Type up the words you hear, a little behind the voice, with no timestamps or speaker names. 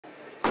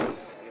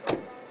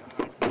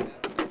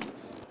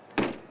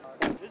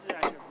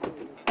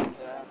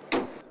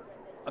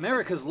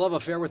America's love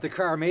affair with the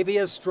car may be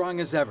as strong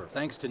as ever,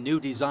 thanks to new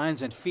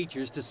designs and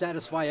features to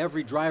satisfy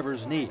every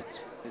driver's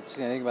needs. Did you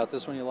see anything about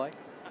this one you like?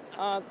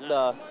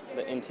 The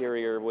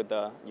interior with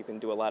you can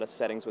do a lot of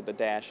settings with the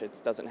dash. It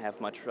doesn't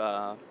have much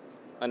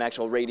an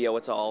actual radio.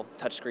 It's all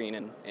touchscreen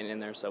and in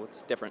there, so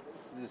it's different.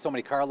 There's so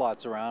many car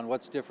lots around.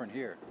 What's different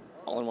here?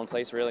 All in one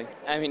place, really.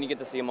 I mean, you get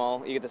to see them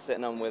all. You get to sit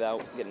in them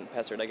without getting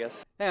pestered, I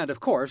guess. And of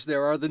course,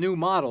 there are the new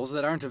models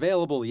that aren't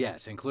available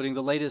yet, including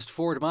the latest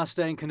Ford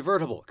Mustang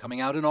convertible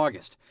coming out in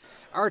August.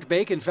 Art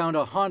Bacon found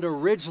a Honda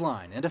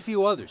Ridgeline and a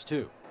few others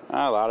too.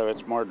 A lot of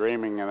it's more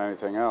dreaming than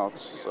anything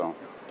else, so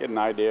get an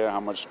idea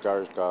how much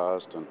cars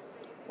cost and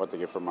what they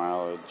get for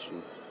mileage.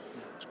 And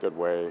it's a good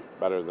way,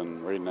 better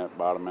than reading it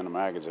about them in a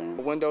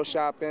magazine. Window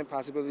shopping,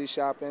 possibility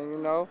shopping, you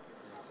know.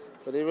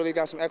 But they really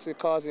got some excellent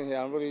cars in here.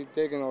 I'm really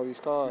digging all these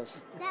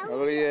cars. I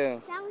really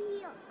am.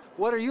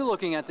 What are you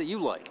looking at that you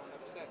like?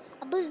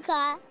 A blue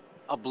car.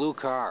 A blue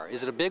car.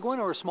 Is it a big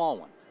one or a small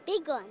one?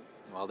 Big one.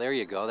 Well, there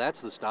you go.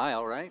 That's the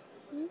style, right?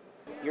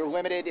 You're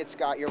limited. It's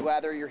got your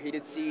leather, your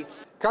heated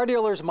seats. Car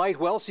dealers might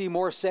well see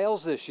more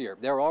sales this year.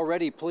 They're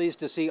already pleased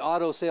to see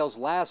auto sales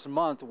last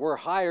month were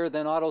higher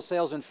than auto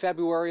sales in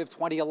February of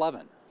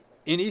 2011.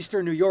 In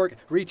eastern New York,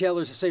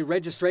 retailers say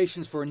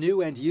registrations for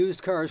new and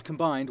used cars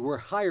combined were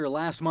higher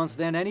last month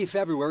than any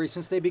February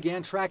since they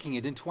began tracking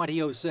it in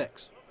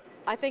 2006.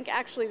 I think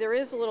actually there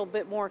is a little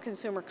bit more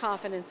consumer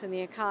confidence in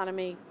the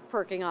economy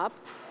perking up.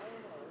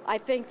 I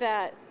think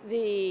that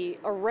the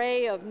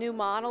array of new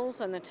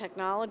models and the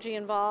technology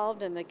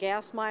involved and the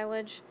gas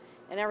mileage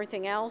and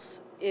everything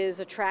else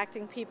is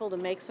attracting people to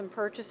make some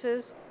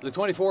purchases. The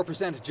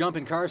 24% jump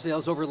in car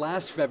sales over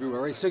last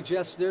February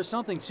suggests there's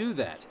something to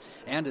that.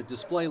 And a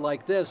display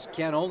like this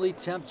can only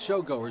tempt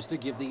showgoers to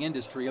give the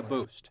industry a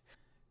boost.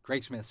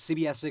 Craig Smith,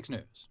 CBS 6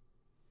 News.